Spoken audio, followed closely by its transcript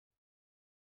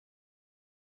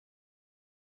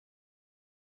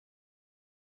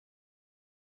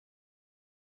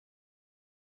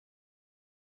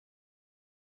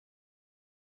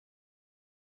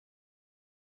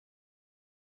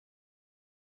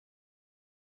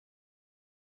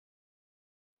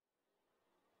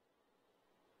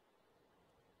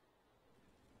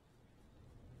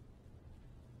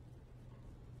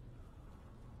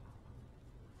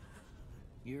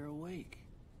you're awake.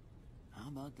 How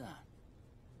about that?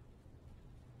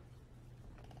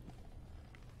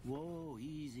 Whoa,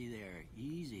 easy there,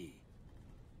 easy.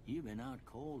 You've been out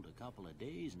cold a couple of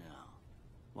days now.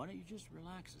 Why don't you just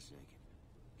relax a second?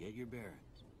 Get your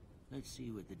bearings. Let's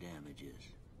see what the damage is.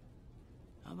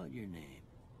 How about your name?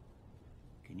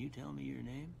 Can you tell me your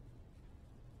name?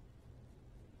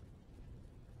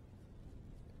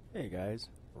 Hey guys,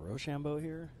 Rochambeau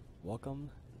here.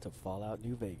 Welcome to Fallout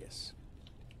New Vegas.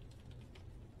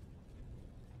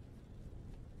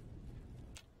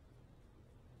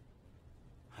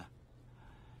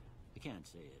 I can't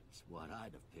say it's what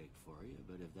I'd have picked for you,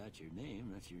 but if that's your name,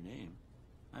 that's your name.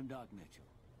 I'm Doc Mitchell.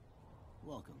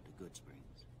 Welcome to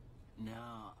Goodsprings.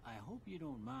 Now, I hope you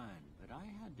don't mind, but I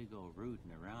had to go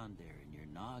rooting around there in your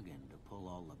noggin to pull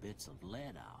all the bits of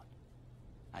lead out.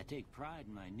 I take pride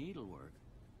in my needlework,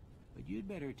 but you'd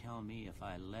better tell me if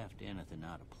I left anything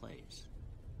out of place.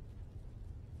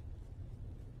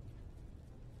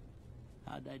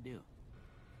 How'd I do?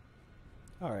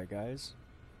 Alright guys,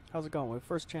 how's it going? Well,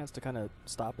 first chance to kind of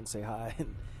stop and say hi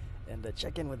and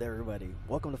check in with everybody.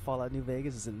 Welcome to Fallout New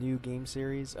Vegas. It's a new game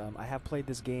series. I have played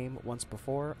this game once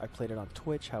before. I played it on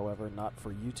Twitch, however, not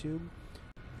for YouTube.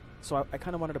 So I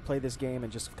kind of wanted to play this game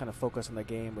and just kind of focus on the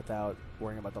game without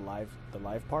worrying about the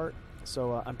live part.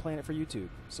 So I'm playing it for YouTube.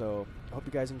 So I hope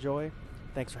you guys enjoy.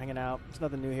 Thanks for hanging out. There's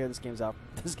nothing new here. This game's out.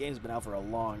 This game's been out for a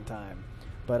long time,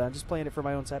 but I'm just playing it for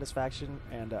my own satisfaction,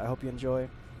 and I hope you enjoy.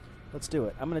 Let's do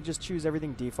it. I'm gonna just choose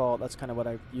everything default. That's kind of what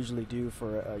I usually do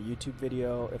for a YouTube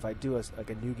video. If I do like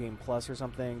a New Game Plus or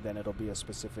something, then it'll be a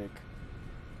specific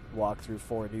walkthrough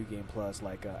for New Game Plus,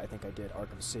 like I think I did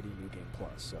Arkham City New Game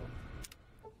Plus. So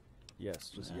yes,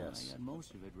 just well, yes. I got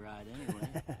most of it right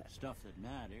anyway. Stuff that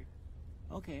mattered.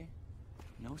 Okay.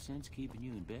 No sense keeping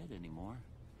you in bed anymore.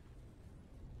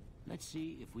 Let's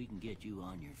see if we can get you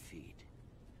on your feet.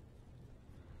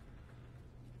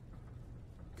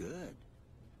 Good.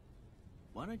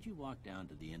 Why don't you walk down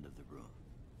to the end of the room,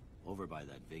 over by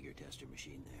that vigor tester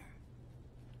machine there.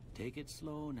 Take it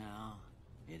slow now.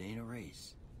 It ain't a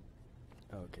race.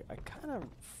 Okay, I kind of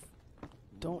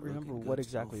don't remember what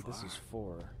exactly this is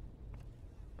for.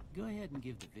 Go ahead and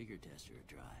give the vigor tester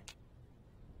a try.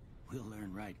 We'll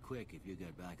learn right quick if you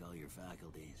got back all your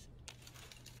faculties.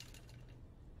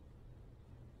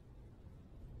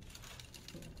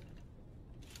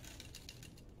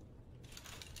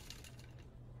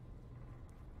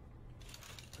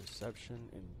 Perception,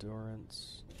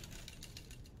 endurance,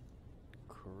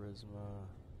 charisma,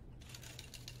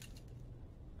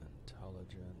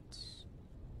 intelligence.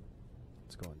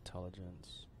 Let's go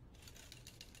intelligence.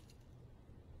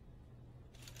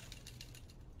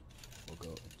 We'll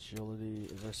go agility.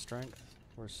 Is there strength?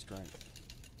 Where's strength?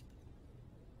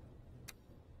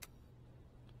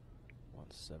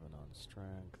 1-7 on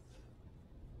strength.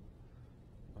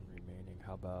 1 remaining.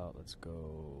 How about let's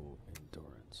go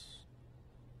endurance.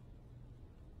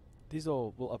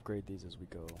 We'll upgrade these as we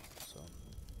go. So.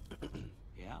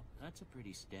 Yeah, that's a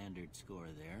pretty standard score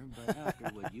there, but after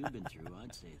what you've been through,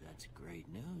 I'd say that's great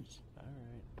news. All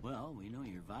right. Well, we know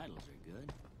your vitals are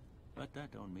good, but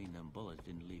that don't mean them bullets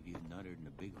didn't leave you nuttered and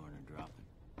a bighorn are dropping.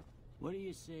 What do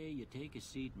you say you take a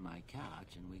seat in my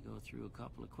couch and we go through a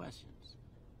couple of questions?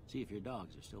 See if your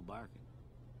dogs are still barking.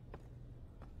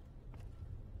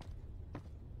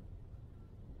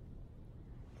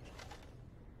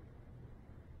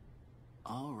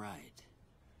 All right.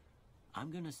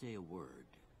 I'm gonna say a word.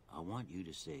 I want you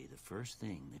to say the first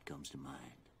thing that comes to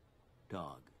mind.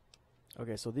 Dog.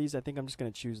 Okay, so these, I think I'm just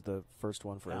going to choose the first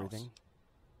one for House. everything.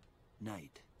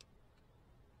 Night.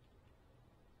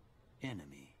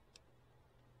 Enemy.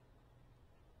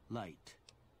 Light.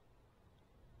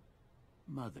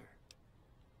 Mother.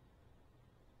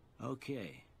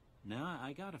 Okay. Now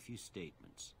I got a few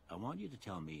statements. I want you to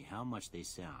tell me how much they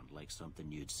sound like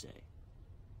something you'd say.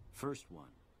 First one.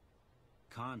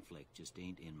 Conflict just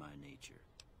ain't in my nature.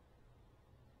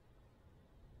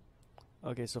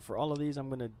 Okay, so for all of these, I'm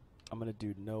gonna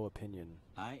do no opinion.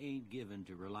 I ain't given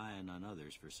to relying on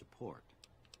others for support.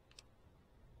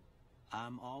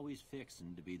 I'm always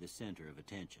fixin' to be the center of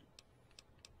attention.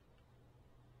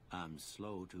 I'm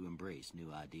slow to embrace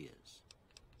new ideas.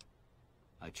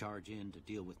 I charge in to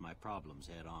deal with my problems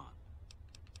head on.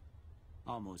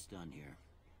 Almost done here.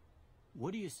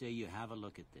 What do you say you have a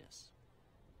look at this?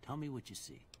 Tell me what you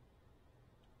see.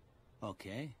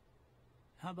 Okay.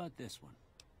 How about this one?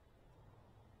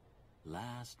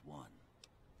 Last one.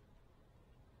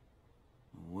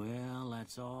 Well,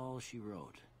 that's all she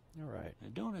wrote. All right. I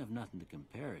don't have nothing to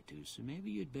compare it to, so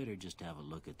maybe you'd better just have a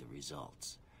look at the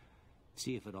results.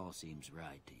 See if it all seems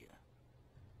right to you.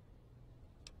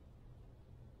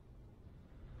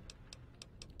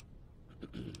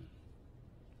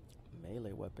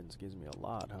 Melee weapons gives me a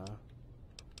lot, huh?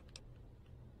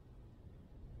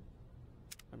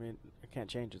 I mean, I can't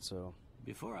change it, so...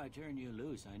 Before I turn you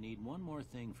loose, I need one more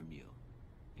thing from you.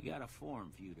 I got a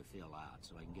form for you to fill out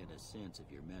so I can get a sense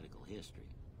of your medical history.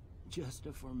 Just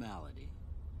a formality.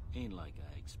 Ain't like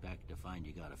I expect to find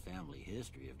you got a family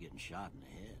history of getting shot in the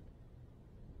head.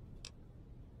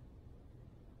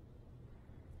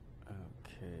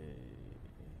 Okay.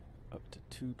 Up to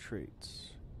 2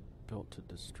 traits. Built to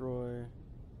destroy.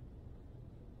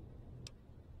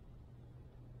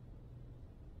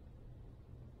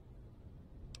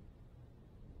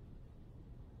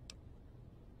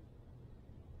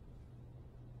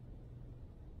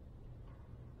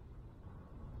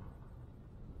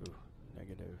 Ooh,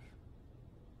 negative.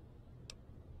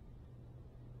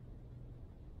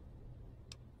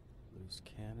 Loose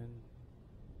cannon.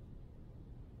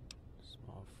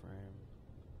 Small frame.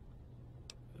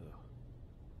 Ugh.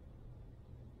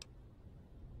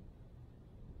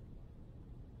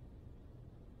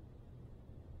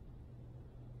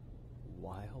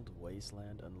 Wild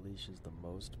Wasteland unleashes the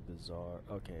most bizarre...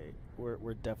 Okay,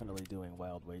 we're definitely doing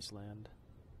Wild Wasteland.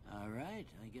 Alright,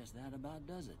 I guess that about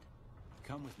does it.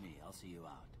 Come with me, I'll see you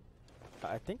out.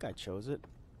 I think I chose it.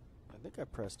 I think I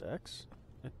pressed X.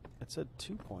 It said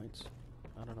 2 points.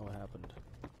 I don't know what happened.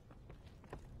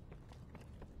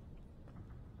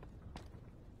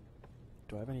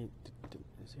 Do I have any...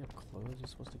 Does he have clothes he's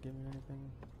supposed to give me or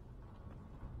anything?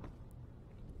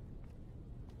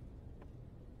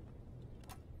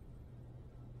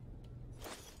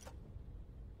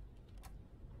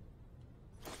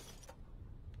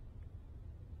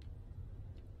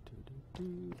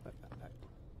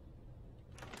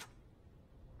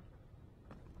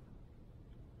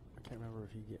 I can't remember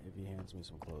if he hands me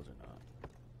some clothes or not.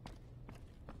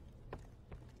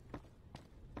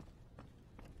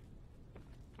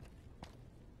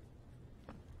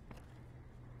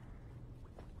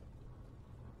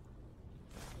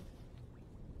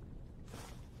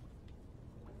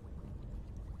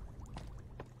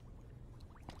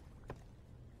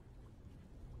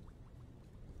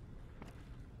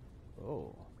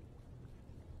 Oh.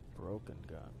 Broken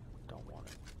gun. Don't want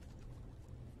it.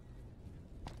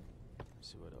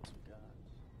 Let's see what else we got.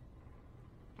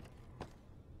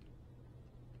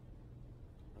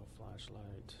 No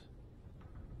flashlight.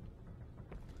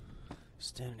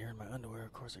 Standing here in my underwear,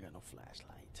 of course I got no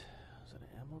flashlight. Is that an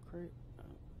ammo crate?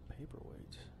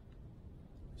 Paperweight.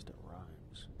 At least it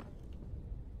rhymes.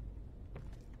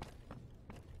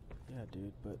 Yeah,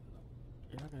 dude, but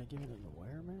you're not gonna give me nothing to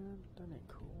wear, man? That ain't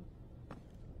cool.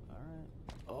 Alright.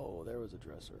 Oh, there was a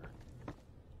dresser.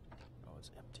 Oh,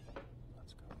 it's empty.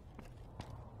 Let's go.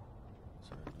 Is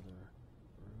there another room?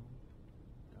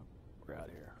 Nope. We're out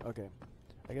of here. Okay.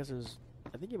 I guess there's...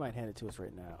 I think you might hand it to us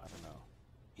right now. I don't know.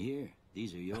 Here,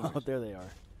 these are yours. Oh, there they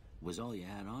are. Was all you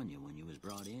had on you when you was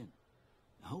brought in.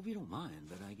 I hope you don't mind,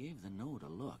 but I gave the note a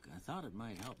look. I thought it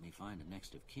might help me find a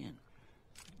next of kin.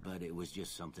 But it was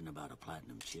just something about a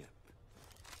platinum chip.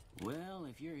 Well,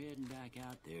 if you're heading back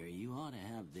out there, you ought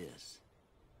to have this.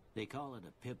 They call it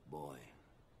a Pip-Boy.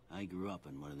 I grew up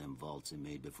in one of them vaults they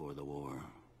made before the war.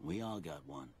 We all got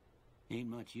one. Ain't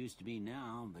much use to me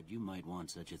now, but you might want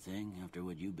such a thing after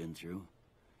what you've been through.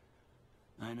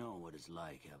 I know what it's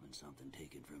like having something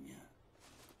taken from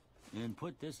you. And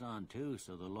put this on, too,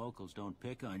 so the locals don't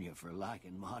pick on you for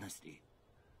lacking modesty.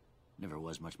 Never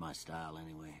was much my style,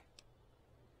 anyway.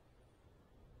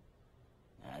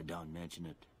 Don't mention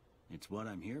it. It's what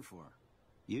I'm here for.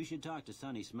 You should talk to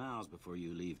Sunny Smiles before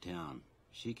you leave town.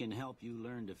 She can help you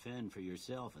learn to fend for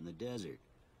yourself in the desert.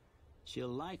 She'll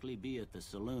likely be at the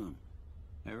saloon.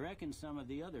 I reckon some of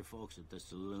the other folks at the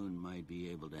saloon might be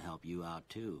able to help you out,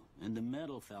 too. And the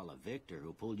metal fella, Victor,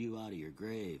 who pulled you out of your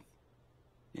grave.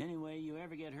 Anyway, you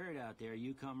ever get hurt out there,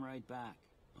 you come right back.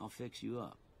 I'll fix you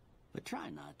up. But try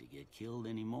not to get killed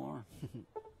anymore.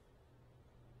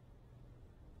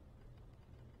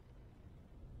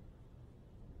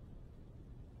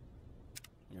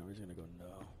 Yeah, we're just gonna go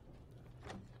no.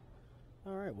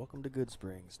 Alright, welcome to Good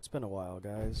Springs. It's been a while,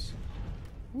 guys.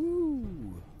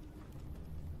 Woo!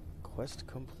 Quest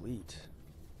complete.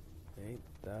 Ain't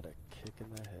that a kick in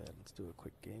the head. Let's do a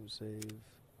quick game save.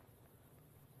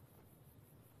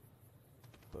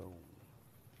 Boom.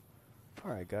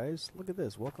 Alright, guys, look at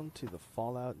this. Welcome to the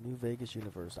Fallout New Vegas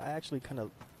universe. I actually kind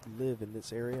of live in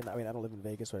this area. I mean, I don't live in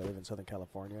Vegas, but I live in Southern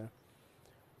California.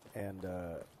 And,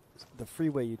 the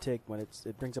freeway you take when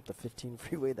it brings up the 15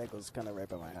 freeway that goes kind of right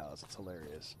by my house. It's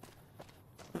hilarious.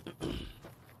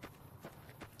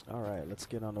 All right, let's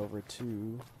get on over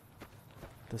to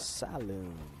the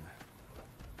saloon.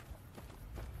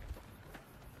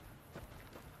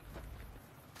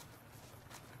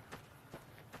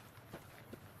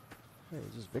 Hey,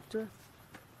 is this Victor?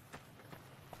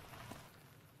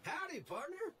 Howdy,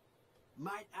 partner.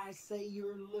 Might I say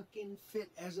you're looking fit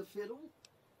as a fiddle?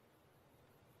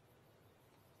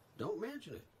 Don't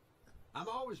mention it. I'm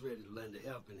always ready to lend a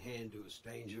helping hand to a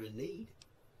stranger in need.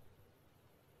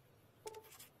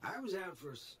 I was out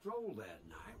for a stroll that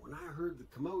night when I heard the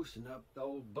commotion up the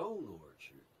old bone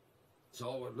orchard.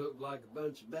 Saw what looked like a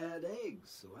bunch of bad eggs,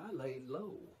 so I laid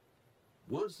low.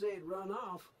 Once they'd run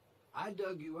off, I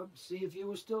dug you up to see if you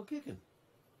were still kicking.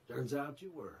 Turns out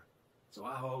you were, so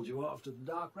I hauled you off to the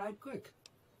dock right quick.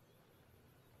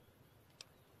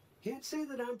 Can't say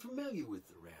that I'm familiar with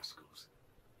the rascals.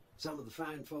 Some of the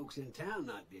fine folks in town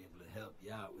might be able to help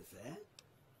you out with that.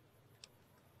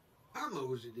 I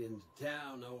moseyed into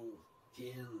town,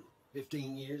 10,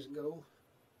 15 years ago.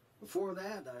 Before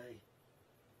that,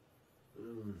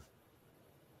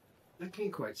 I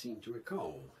can't quite seem to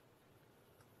recall.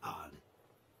 Odd.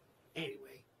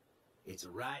 Anyway, it's a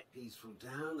right peaceful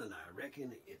town, and I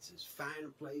reckon it's as fine a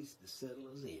place to settle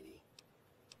as any.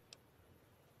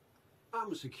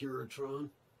 I'm a Securitron.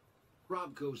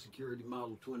 Robco Security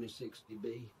Model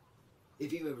 2060B.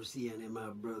 If you ever see any of my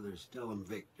brothers, tell them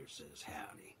Victor says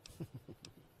howdy.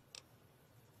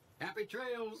 Happy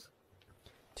trails!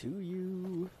 To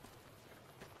you.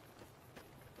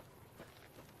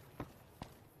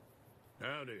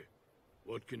 Howdy.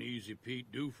 What can Easy Pete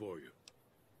do for you?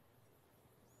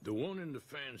 The one in the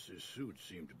fancy suit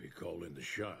seemed to be calling the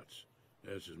shots.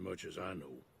 That's as much as I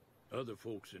know. Other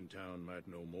folks in town might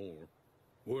know more.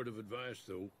 Word of advice,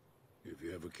 though. If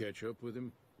you ever catch up with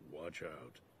him, watch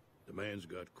out. The man's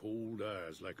got cold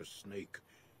eyes like a snake.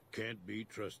 Can't be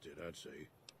trusted, I'd say.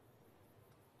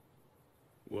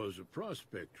 Was a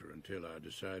prospector until I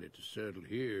decided to settle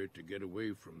here to get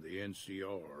away from the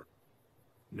NCR.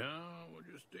 Now, we'll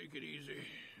just take it easy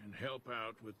and help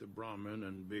out with the Brahmin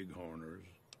and Bighorners.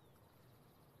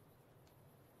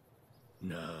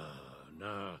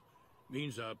 Nah.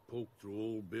 Means I poke through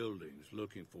old buildings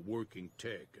looking for working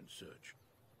tech and such.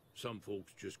 Some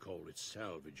folks just call it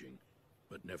salvaging,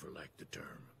 but never liked the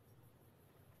term.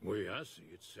 Way I see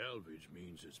it, salvage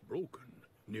means it's broken,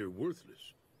 near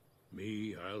worthless.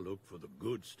 Me, I look for the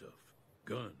good stuff.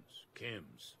 Guns,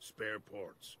 chems, spare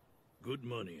parts. Good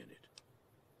money in it.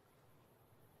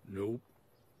 Nope.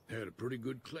 Had a pretty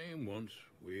good claim once,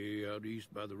 way out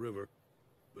east by the river,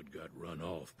 but got run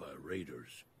off by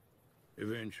raiders.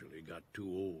 Eventually got too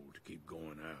old to keep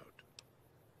going out.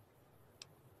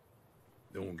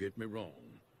 Don't get me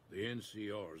wrong, the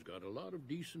NCR's got a lot of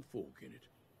decent folk in it.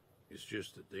 It's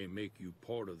just that they make you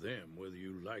part of them whether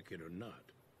you like it or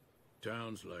not.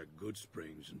 Towns like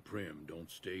Goodsprings and Prim don't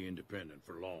stay independent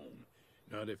for long,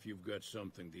 not if you've got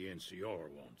something the NCR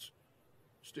wants.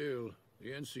 Still,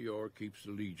 the NCR keeps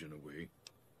the Legion away.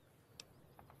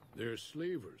 They're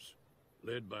slavers,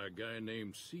 led by a guy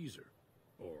named Caesar,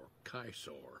 or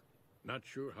Caesar. Not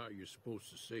sure how you're supposed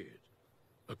to say it.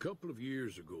 A couple of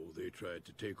years ago, they tried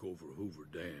to take over Hoover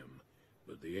Dam,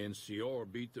 but the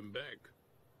NCR beat them back.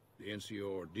 The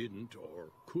NCR didn't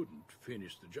or couldn't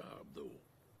finish the job, though.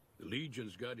 The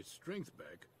Legion's got its strength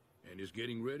back and is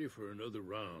getting ready for another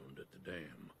round at the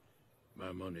dam.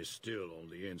 My money's still on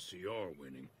the NCR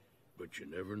winning, but you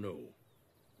never know.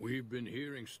 We've been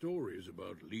hearing stories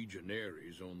about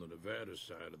legionaries on the Nevada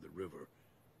side of the river,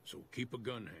 so keep a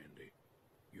gun handy.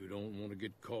 You don't want to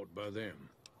get caught by them.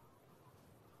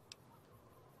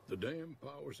 The dam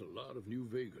powers a lot of New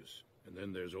Vegas, and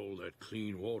then there's all that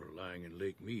clean water lying in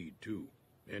Lake Mead, too.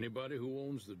 Anybody who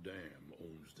owns the dam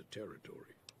owns the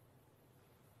territory.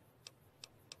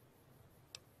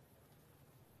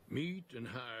 Meat and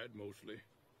hide, mostly.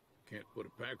 Can't put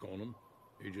a pack on them.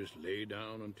 You just lay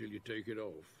down until you take it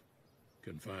off.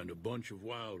 Can find a bunch of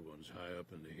wild ones high up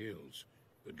in the hills,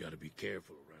 but gotta be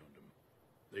careful around them.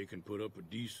 They can put up a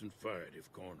decent fight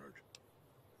if cornered.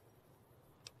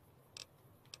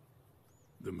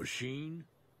 The machine?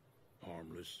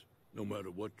 Harmless, no matter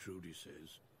what Trudy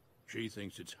says. She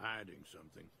thinks it's hiding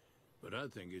something, but I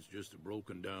think it's just a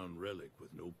broken-down relic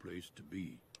with no place to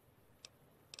be.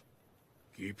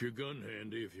 Keep your gun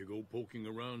handy if you go poking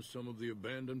around some of the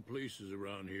abandoned places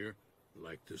around here,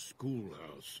 like the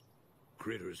schoolhouse.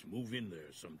 Critters move in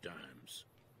there sometimes.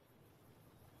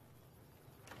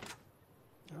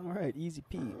 All right, Easy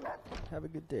Pete. Have a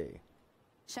good day.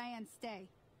 Cheyenne, stay.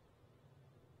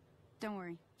 Don't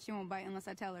worry, she won't bite unless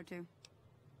I tell her to.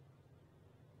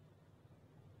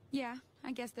 Yeah,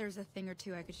 I guess there's a thing or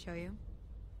two I could show you.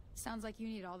 Sounds like you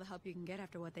need all the help you can get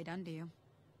after what they done to you.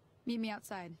 Meet me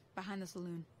outside, behind the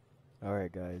saloon. All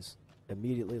right, guys.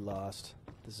 Immediately lost.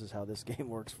 This is how this game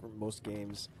works for most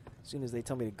games. As soon as they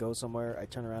tell me to go somewhere, I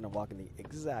turn around and walk in the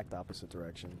exact opposite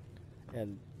direction.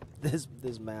 And this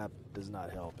map does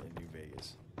not help in New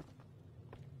Vegas.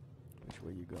 Which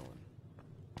way you going?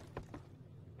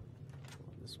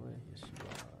 Going this way? Yes, you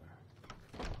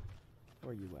are.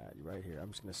 Where are you at? You right here. I'm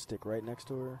just gonna stick right next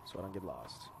to her so I don't get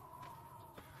lost.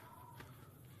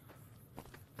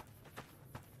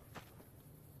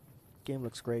 Game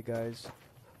looks great, guys.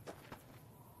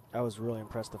 I was really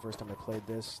impressed the first time I played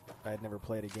this. I had never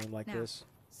played a game like this.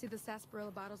 See the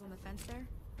sarsaparilla bottles on the fence there?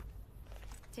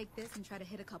 Take this and try to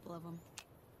hit a couple of them.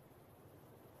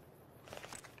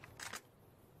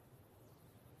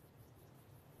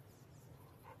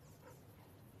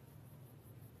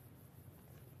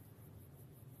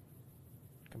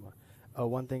 Come on. Oh,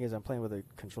 one thing is I'm playing with a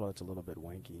controller that's a little bit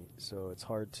wanky, so it's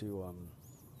hard to,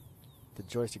 the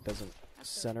joystick doesn't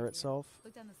center itself.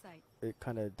 Look down the sight. It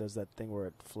kind of does that thing where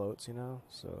it floats, you know?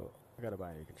 So I gotta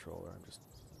buy a new controller. I'm just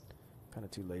kind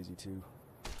of too lazy to.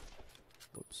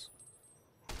 Oops.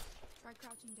 Try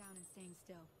crouching down and staying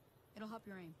still. It'll help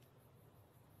your aim.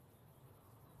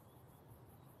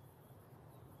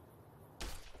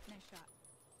 Nice shot.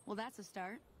 Well, that's a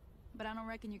start. But I don't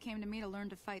reckon you came to me to learn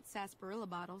to fight sarsaparilla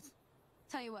bottles.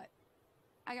 Tell you what,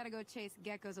 I gotta go chase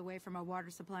geckos away from our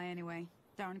water supply anyway.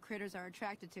 Darn critters are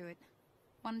attracted to it.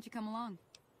 Why don't you come along?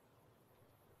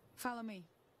 Follow me.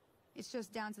 It's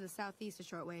just down to the southeast a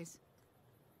short ways.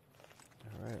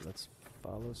 Alright, let's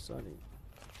follow Sunny.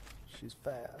 She's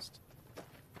fast.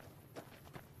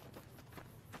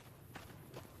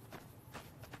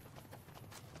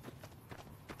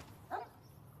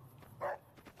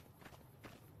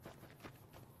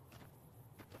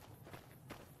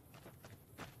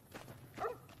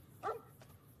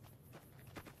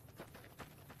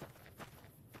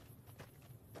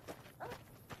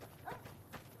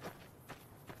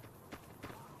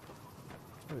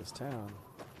 Look at this town.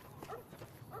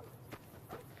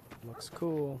 Looks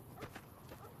cool.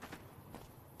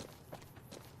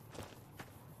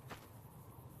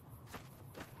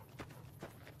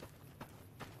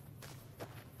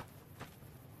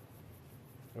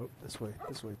 Oh, this way,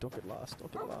 this way. Don't get lost,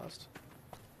 don't get lost.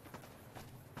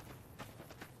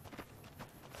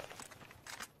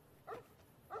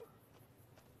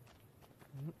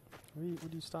 What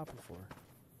are you stopping for?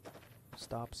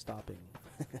 Stop stopping.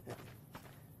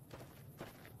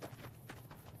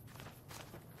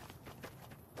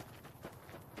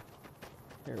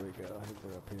 Here we go. I think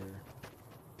we're up here.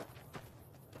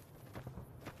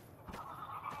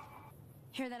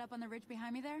 Hear that up on the ridge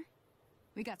behind me there?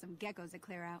 We got some geckos to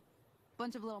clear out.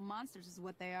 Bunch of little monsters is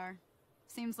what they are.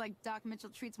 Seems like Doc Mitchell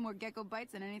treats more gecko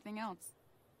bites than anything else.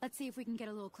 Let's see if we can get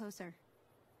a little closer.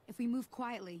 If we move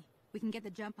quietly, we can get the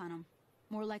jump on them.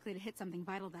 More likely to hit something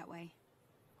vital that way.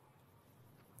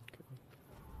 Okay.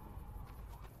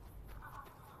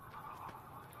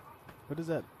 What is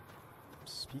that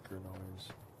speaker noise?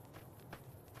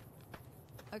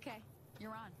 Okay,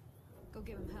 you're on. Go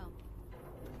give him hell.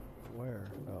 Where?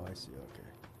 Oh, I see. Okay.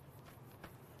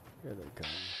 Here they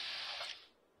come.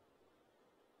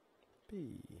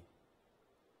 B.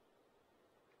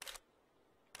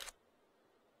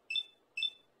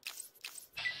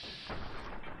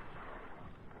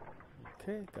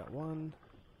 Okay, got one.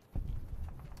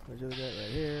 Where's the other guy?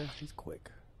 Right here. He's quick.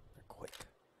 They're quick.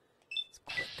 It's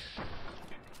quick.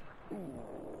 Ooh.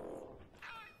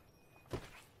 Look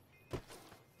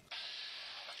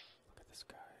at this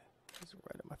guy. He's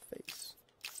right in my face.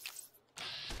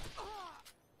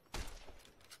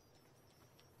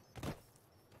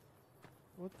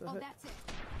 What the heck? That's it.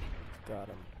 Got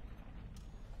him.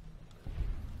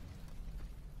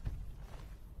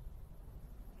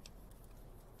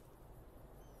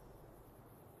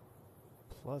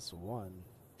 +1.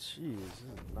 Jeez, this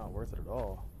is not worth it at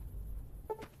all.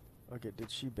 Okay,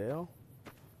 did she bail?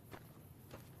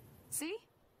 See?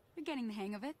 You're getting the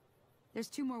hang of it. There's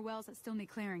 2 more wells that still need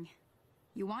clearing.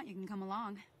 You want, you can come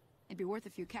along. It'd be worth a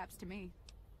few caps to me.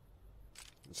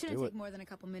 Shouldn't take more than a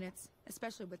couple minutes,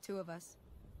 especially with 2 of us.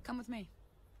 Come with me.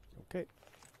 Okay.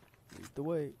 Lead the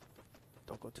way.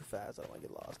 Don't go too fast, I don't want to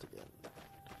get lost again.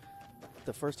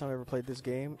 The first time I ever played this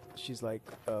game, she's like,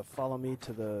 follow me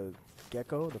to the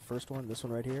gecko, the first one, this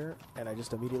one right here, and I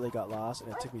just immediately got lost,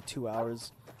 and it took me 2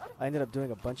 hours. I ended up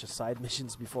doing a bunch of side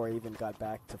missions before I even got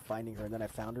back to finding her, and then I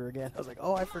found her again. I was like,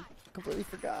 oh, I completely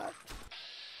forgot.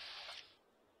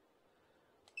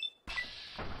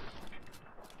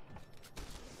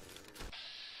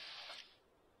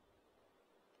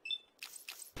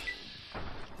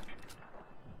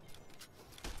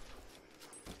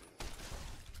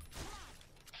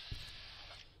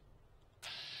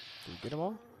 Did we get them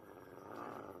all?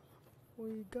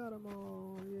 We got them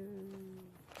all, yay.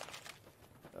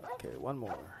 Okay, one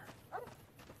more.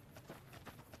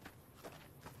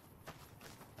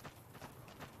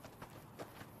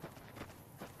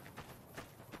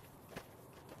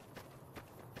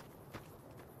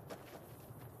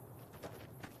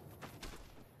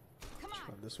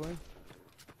 This way?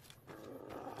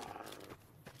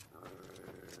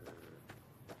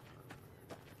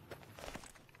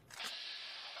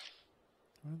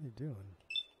 What are they doing?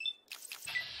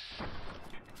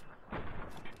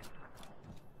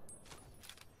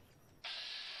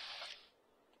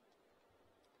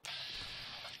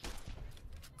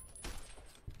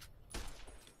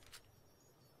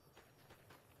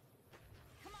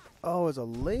 Oh, it's a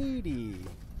lady.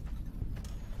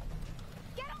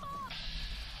 Get him off!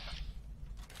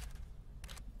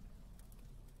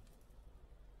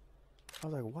 I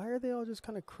was like, why are they all just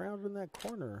kind of crowded in that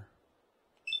corner?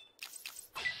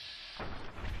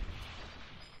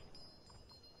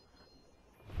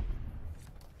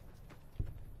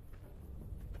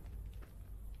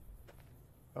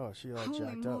 Oh, she all Holy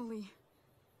jacked up. moly.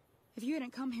 If you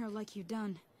hadn't come here like you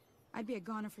done, I'd be a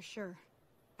goner for sure.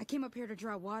 I came up here to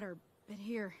draw water, but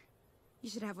here, you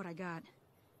should have what I got.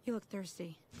 You look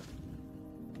thirsty.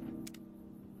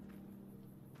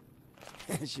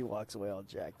 And she walks away all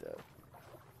jacked up.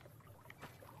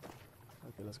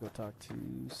 Okay, let's go talk to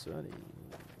Sunny.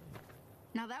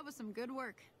 Now that was some good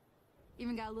work.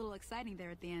 Even got a little exciting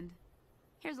there at the end.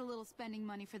 Here's a little spending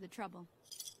money for the trouble.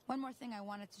 One more thing I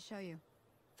wanted to show you.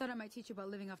 Thought I might teach you about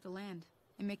living off the land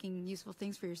and making useful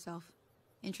things for yourself.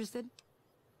 Interested?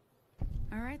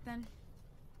 Alright then.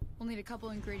 We'll need a couple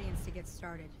ingredients to get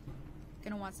started.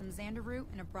 Gonna want some xander root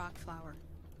and a brock flower.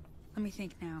 Let me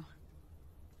think now.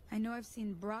 I know I've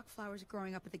seen brock flowers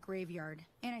growing up at the graveyard,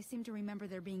 and I seem to remember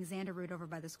there being xander root over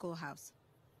by the schoolhouse.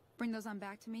 Bring those on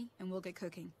back to me, and we'll get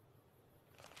cooking.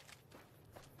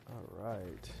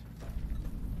 Alright.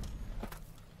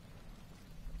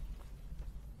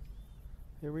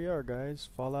 Here we are, guys.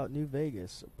 Fallout New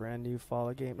Vegas. A brand new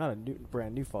Fallout game. Not a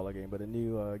brand new Fallout game, but a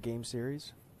new game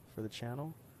series for the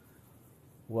channel.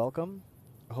 Welcome.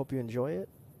 I hope you enjoy it.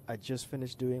 I just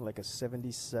finished doing like a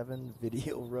 77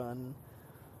 video run.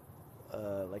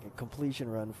 Like a completion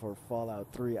run for Fallout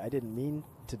 3. I didn't mean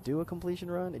to do a completion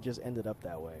run. It just ended up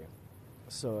that way.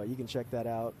 So you can check that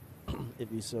out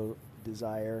if you so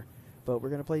desire. But we're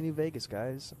going to play New Vegas,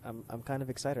 guys. I'm kind of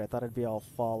excited. I thought I'd be all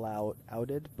Fallout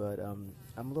outed, but I'm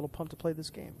a little pumped to play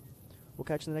this game. We'll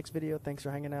catch you in the next video. Thanks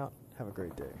for hanging out. Have a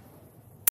great day.